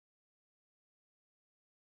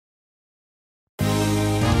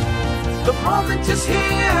moment is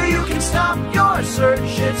here, you can stop your search.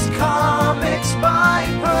 It's Comics by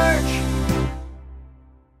Perch.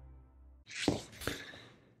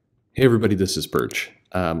 Hey everybody, this is Perch.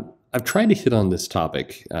 I've tried to hit on this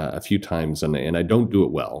topic a few times, and I don't do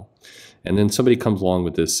it well. And then somebody comes along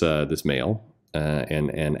with this mail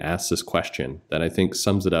and asks this question that I think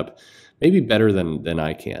sums it up maybe better than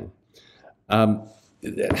I can.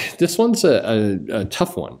 This one's a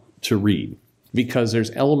tough one to read because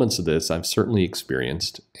there's elements of this I've certainly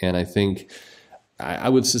experienced, and I think I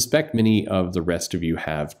would suspect many of the rest of you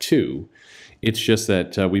have too. It's just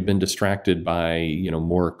that we've been distracted by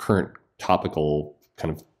more current topical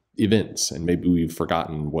kind of events, and maybe we've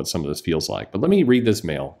forgotten what some of this feels like. But let me read this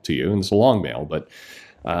mail to you, and it's a long mail, but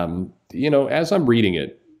as I'm reading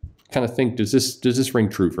it, kind of think, does this ring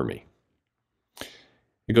true for me?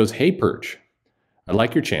 It goes, "Hey Perch, I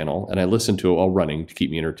like your channel and I listen to it while running to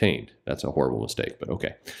keep me entertained." That's a horrible mistake, but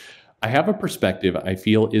okay. "I have a perspective I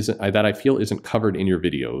feel isn't covered in your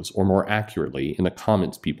videos, or more accurately, in the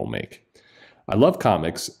comments people make. I love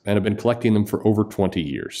comics and have been collecting them for over 20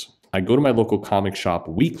 years. I go to my local comic shop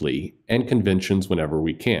weekly and conventions whenever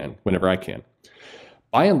I can.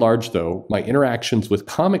 By and large, though, my interactions with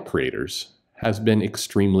comic creators has been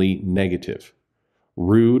extremely negative.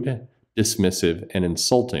 Rude, dismissive, and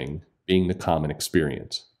insulting being the common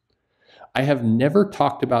experience. I have never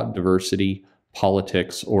talked about diversity,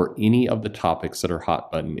 politics, or any of the topics that are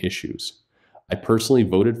hot button issues. I personally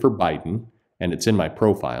voted for Biden, and it's in my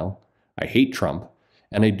profile. I hate Trump,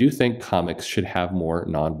 and I do think comics should have more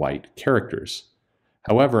non-white characters.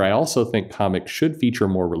 However, I also think comics should feature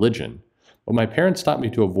more religion, but my parents taught me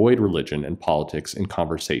to avoid religion and politics in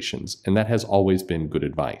conversations, and that has always been good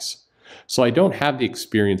advice. So I don't have the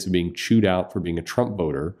experience of being chewed out for being a Trump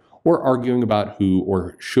voter or arguing about who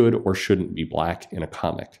or shouldn't be black in a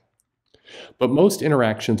comic. But most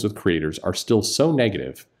interactions with creators are still so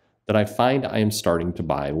negative that I find I am starting to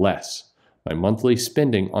buy less. My monthly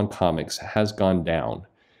spending on comics has gone down.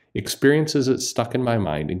 Experiences that stuck in my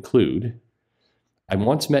mind include: I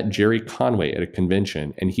once met Jerry Conway at a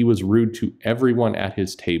convention, and he was rude to everyone at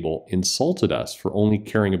his table, insulted us for only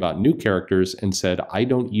caring about new characters, and said, I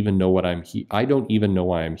don't even know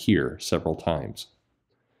why I'm here several times.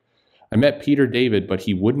 I met Peter David, but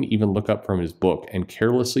he wouldn't even look up from his book and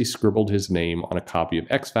carelessly scribbled his name on a copy of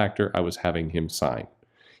X Factor I was having him sign.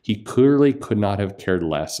 He clearly could not have cared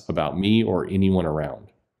less about me or anyone around.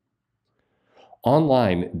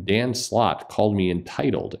 Online, Dan Slott called me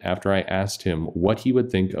entitled after I asked him what he would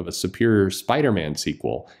think of a superior Spider-Man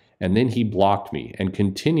sequel, and then he blocked me and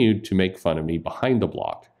continued to make fun of me behind the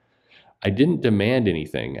block. I didn't demand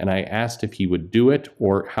anything, and I asked if he would do it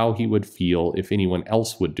or how he would feel if anyone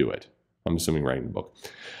else would do it. I'm assuming writing the book.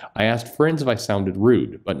 I asked friends if I sounded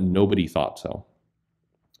rude, but nobody thought so.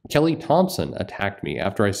 Kelly Thompson attacked me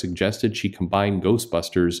after I suggested she combine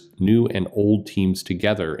Ghostbusters' new and old teams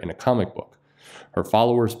together in a comic book. Her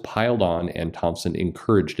followers piled on, and Thompson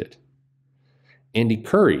encouraged it. Andy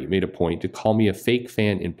Curry made a point to call me a fake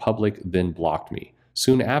fan in public, then blocked me.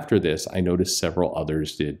 Soon after this, I noticed several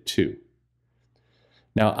others did too.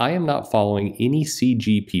 Now, I am not following any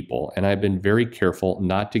CG people, and I've been very careful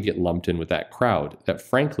not to get lumped in with that crowd that,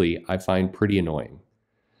 frankly, I find pretty annoying.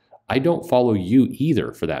 I don't follow you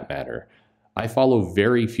either, for that matter. I follow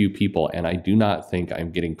very few people, and I do not think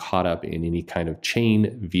I'm getting caught up in any kind of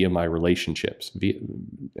chain via my relationships.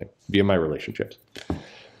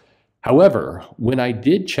 However, when I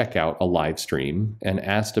did check out a live stream and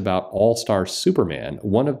asked about All-Star Superman,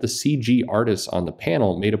 one of the CG artists on the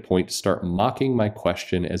panel made a point to start mocking my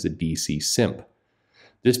question as a DC simp.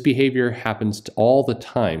 This behavior happens all the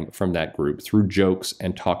time from that group through jokes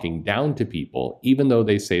and talking down to people, even though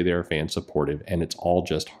they say they're fan supportive and it's all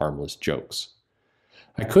just harmless jokes.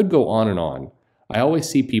 I could go on and on. I always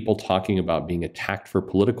see people talking about being attacked for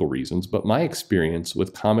political reasons, but my experience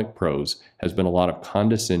with comic pros has been a lot of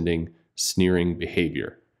condescending, sneering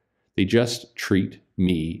behavior. They just treat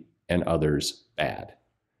me and others bad.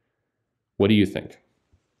 What do you think?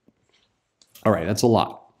 All right, that's a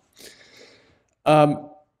lot.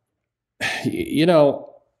 Well,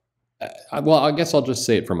 I guess I'll just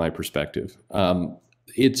say it from my perspective.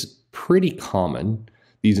 It's pretty common,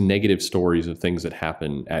 these negative stories of things that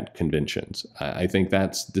happen at conventions. I think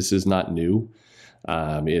this is not new.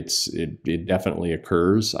 It definitely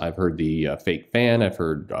occurs. I've heard the fake fan. I've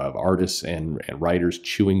heard of artists and writers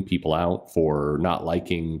chewing people out for not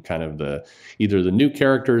liking kind of either the new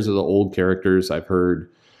characters or the old characters. I've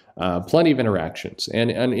heard plenty of interactions.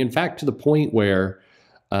 And in fact, to the point where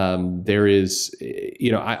there is,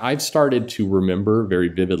 I've started to remember very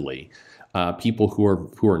vividly people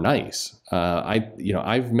who are nice.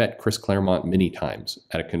 I've met Chris Claremont many times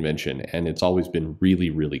at a convention, and it's always been really,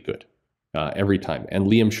 really good every time. And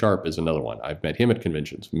Liam Sharp is another one. I've met him at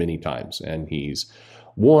conventions many times, and he's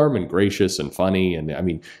warm and gracious and funny. And I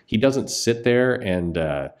mean, he doesn't sit there and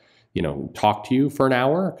talk to you for an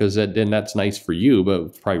hour, because then that's nice for you, but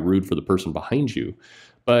it's probably rude for the person behind you.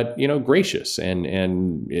 But gracious,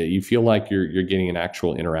 and you feel like you're getting an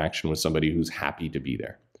actual interaction with somebody who's happy to be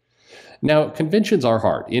there. Now, conventions are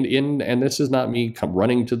hard. And this is not me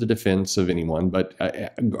running to the defense of anyone, but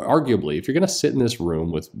arguably, if you're going to sit in this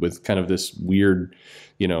room with kind of this weird,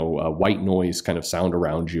 white noise kind of sound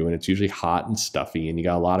around you, and it's usually hot and stuffy, and you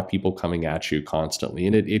got a lot of people coming at you constantly,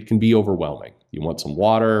 and it can be overwhelming. You want some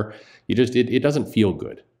water. It doesn't feel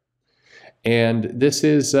good. And this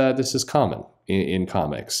is common in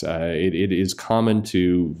comics. It is common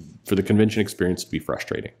for the convention experience to be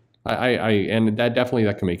frustrating. And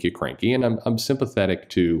that can make you cranky. And I'm sympathetic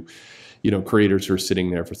to, creators who are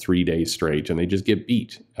sitting there for 3 days straight and they just get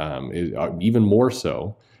beat. Even more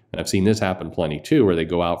so, and I've seen this happen plenty too, where they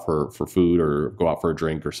go out for food or go out for a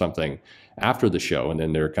drink or something after the show, and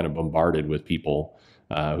then they're kind of bombarded with people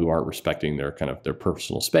who aren't respecting their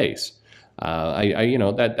personal space.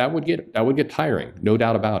 That would get tiring, no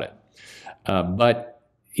doubt about it. But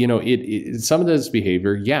some of this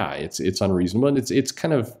behavior, it's unreasonable, and it's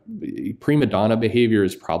kind of prima donna behavior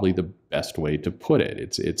is probably the best way to put it.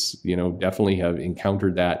 It's definitely have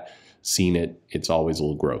encountered that, seen it. It's always a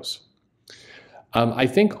little gross. I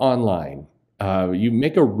think online, you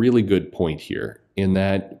make a really good point here in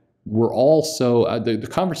that we're all the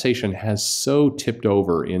conversation has so tipped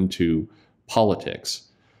over into politics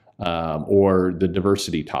or the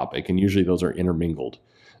diversity topic, and usually those are intermingled,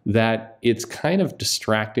 that it's kind of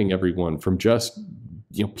distracting everyone from just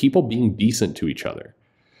people being decent to each other.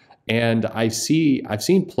 And I've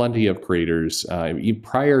seen plenty of creators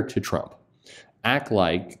prior to Trump act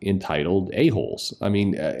like entitled a-holes. I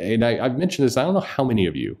mean, and I've mentioned this, I don't know how many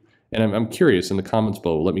of you, and I'm curious in the comments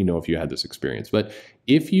below, let me know if you had this experience, but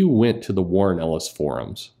if you went to the Warren Ellis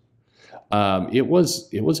forums, it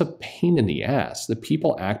was a pain in the ass. The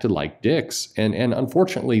people acted like dicks. And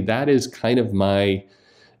unfortunately, that is kind of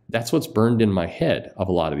that's what's burned in my head of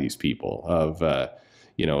a lot of these people, of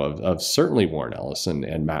certainly Warren Ellis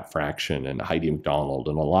and Matt Fraction and Heidi McDonald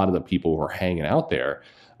and a lot of the people who are hanging out there.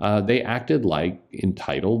 They acted like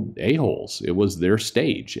entitled a-holes. It was their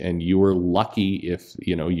stage, and you were lucky if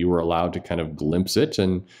you were allowed to kind of glimpse it,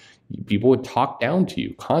 and people would talk down to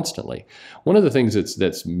you constantly. One of the things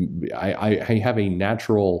I have a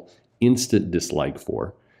natural instant dislike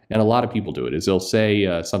for, and a lot of people do it, is they'll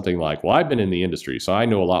say something like, well, I've been in the industry, so I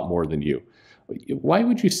know a lot more than you. Why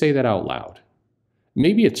would you say that out loud?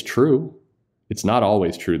 Maybe it's true. It's not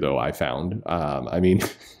always true, though, I found.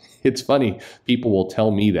 It's funny. People will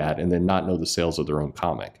tell me that and then not know the sales of their own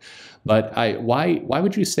comic. But why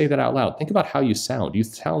would you say that out loud? Think about how you sound. You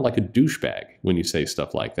sound like a douchebag when you say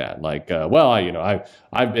stuff like that. Like,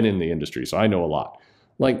 I've been in the industry, so I know a lot.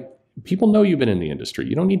 Like, people know you've been in the industry.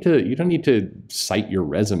 You don't need to cite your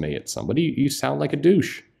resume at somebody. You sound like a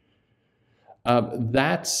douche. I don't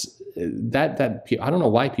know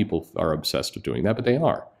why people are obsessed with doing that, but they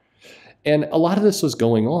are. And a lot of this was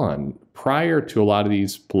going on prior to a lot of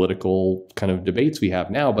these political kind of debates we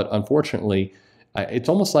have now. But unfortunately, it's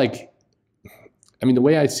almost like, the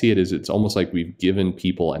way I see it is it's almost like we've given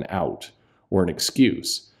people an out or an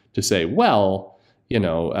excuse to say, well,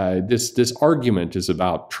 this argument is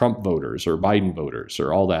about Trump voters or Biden voters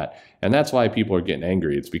or all that. And that's why people are getting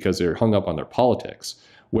angry. It's because they're hung up on their politics,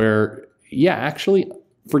 where, actually,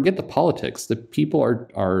 forget the politics. The people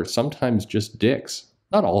are sometimes just dicks.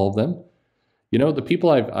 Not all of them. The people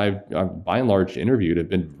I've by and large interviewed have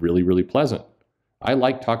been really, really pleasant. I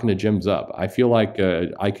like talking to Jim Zub. I feel like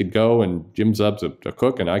I could go, and Jim Zub's a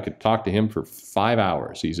cook, and I could talk to him for 5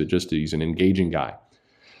 hours. He's an engaging guy.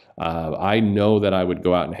 I know that I would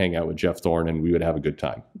go out and hang out with Jeff Thorne, and we would have a good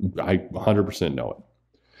time. I 100% know it.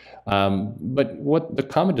 But what the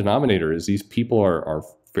common denominator is, these people are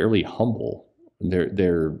fairly humble.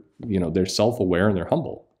 They're self-aware and they're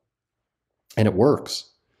humble, and it works.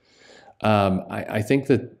 I think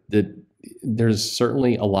that there's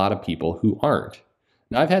certainly a lot of people who aren't.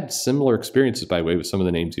 Now, I've had similar experiences, by the way, with some of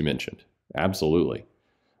the names you mentioned. Absolutely.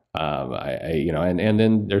 And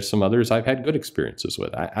then there's some others I've had good experiences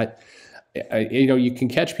with. You can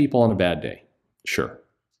catch people on a bad day. Sure.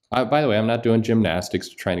 By the way, I'm not doing gymnastics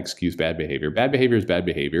to try and excuse bad behavior. Bad behavior is bad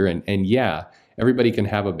behavior. And yeah, everybody can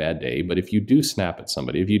have a bad day. But if you do snap at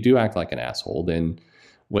somebody, if you do act like an asshole, then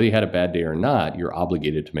whether you had a bad day or not, you're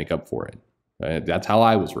obligated to make up for it. That's how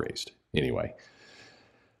I was raised anyway.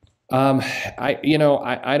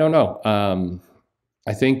 I don't know.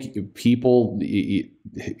 I think people,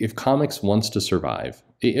 if comics wants to survive,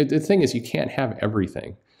 the thing is, you can't have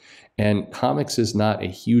everything. And comics is not a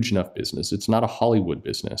huge enough business. It's not a Hollywood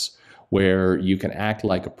business where you can act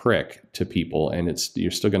like a prick to people and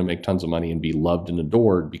you're still going to make tons of money and be loved and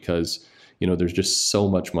adored because, there's just so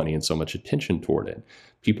much money and so much attention toward it.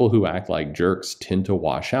 People who act like jerks tend to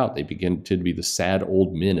wash out. They begin to be the sad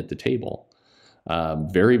old men at the table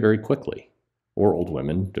very, very quickly, or old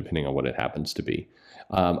women, depending on what it happens to be.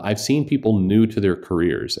 I've seen people new to their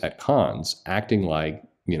careers at cons acting like,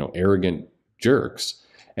 arrogant jerks.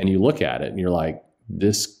 And you look at it and you're like,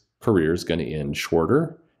 this career is going to end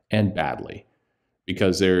shorter and badly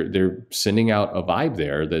because they're sending out a vibe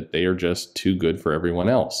there that they are just too good for everyone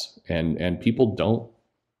else. And people don't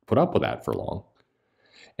put up with that for long.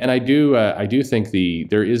 And I do think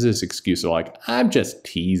there is this excuse of like, I'm just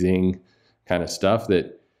teasing kind of stuff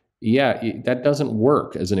that, that doesn't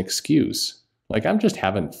work as an excuse. Like, I'm just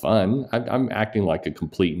having fun. I'm acting like a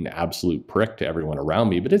complete and absolute prick to everyone around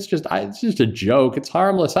me, but it's just a joke. It's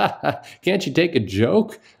harmless. Can't you take a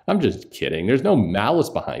joke? I'm just kidding. There's no malice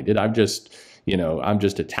behind it. I'm just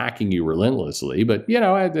attacking you relentlessly, but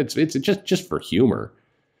it's just for humor.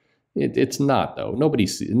 It's not though.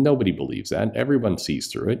 Nobody believes that. Everyone sees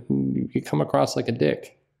through it. And you come across like a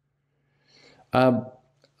dick.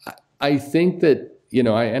 I think that,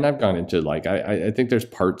 I've gone into I think there's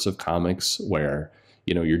parts of comics where,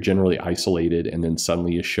 you're generally isolated and then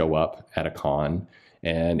suddenly you show up at a con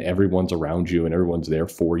and everyone's around you and everyone's there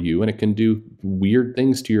for you. And it can do weird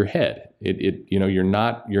things to your head.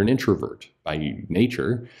 You're an introvert by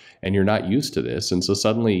nature and you're not used to this. And so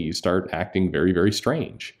suddenly you start acting very, very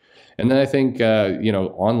strange. And then I think,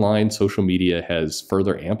 online social media has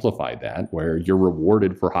further amplified that, where you're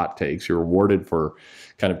rewarded for hot takes, you're rewarded for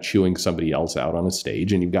kind of chewing somebody else out on a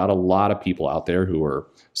stage. And you've got a lot of people out there who are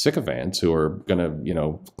sycophants who are going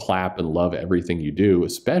to, clap and love everything you do,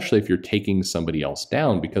 especially if you're taking somebody else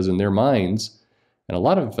down, because in their minds, and a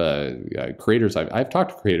lot of creators, I've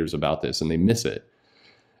talked to creators about this and they miss it.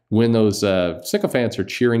 When those sycophants are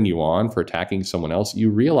cheering you on for attacking someone else, you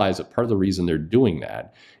realize that part of the reason they're doing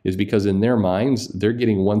that is because in their minds, they're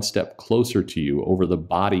getting one step closer to you over the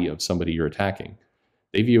body of somebody you're attacking.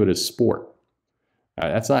 They view it as sport.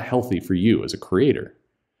 That's not healthy for you as a creator.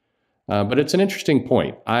 But it's an interesting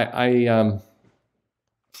point. I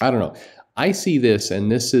don't know. I see this,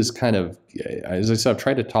 and this is kind of, as I said, I've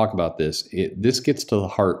tried to talk about this. This gets to the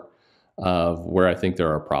heart of where I think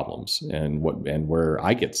there are problems and where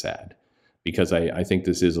I get sad, because I think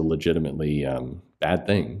this is a legitimately bad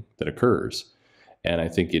thing that occurs. And I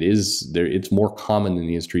think it's more common in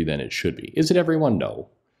the industry than it should be. Is it everyone? No.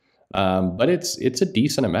 But it's a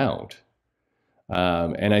decent amount.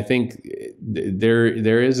 And I think there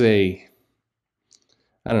is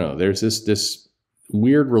there's this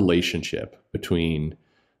weird relationship between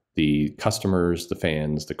the customers, the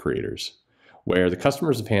fans, the creators, where the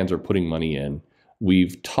customers and fans are putting money in.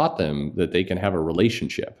 We've taught them that they can have a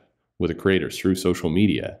relationship with the creators through social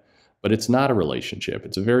media, but it's not a relationship.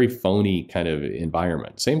 It's a very phony kind of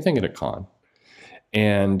environment. Same thing at a con.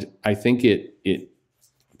 And I think it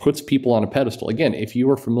puts people on a pedestal. Again, if you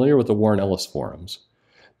were familiar with the Warren Ellis forums,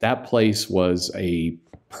 that place was a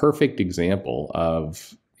perfect example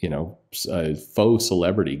of, a faux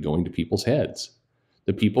celebrity going to people's heads.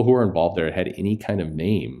 The people who were involved there had any kind of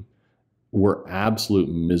name were absolute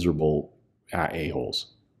miserable a-holes.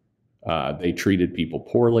 They treated people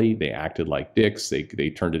poorly. They acted like dicks. They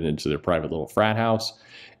turned it into their private little frat house.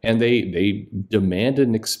 And they demanded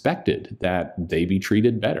and expected that they be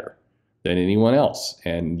treated better than anyone else.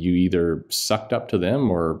 And you either sucked up to them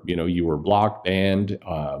or, you were blocked, banned,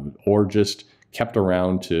 or just kept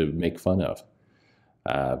around to make fun of.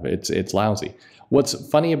 It's lousy. What's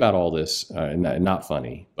funny about all this, not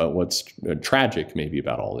funny, but what's tragic maybe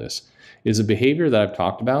about all this, is a behavior that I've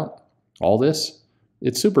talked about, all this,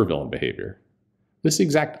 it's supervillain behavior. This is the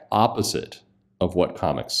exact opposite of what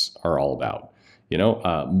comics are all about.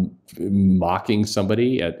 Mocking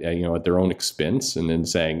somebody at their own expense and then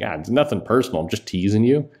saying, it's nothing personal, I'm just teasing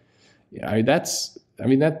you. That's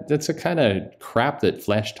a kind of crap that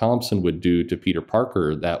Flash Thompson would do to Peter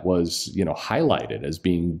Parker that was, highlighted as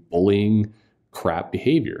being bullying crap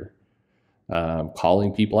behavior,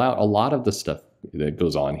 calling people out. A lot of the stuff that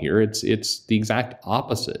goes on here, it's the exact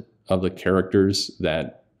opposite of the characters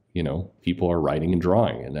that, people are writing and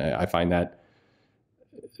drawing. And I find that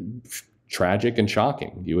tragic and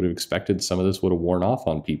shocking. You would have expected some of this would have worn off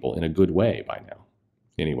on people in a good way by now.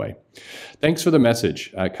 Anyway, thanks for the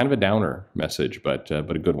message. Kind of a downer message, but a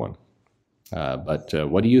good one. But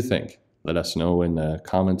what do you think? Let us know in the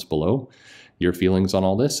comments below your feelings on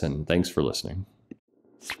all this, and thanks for listening.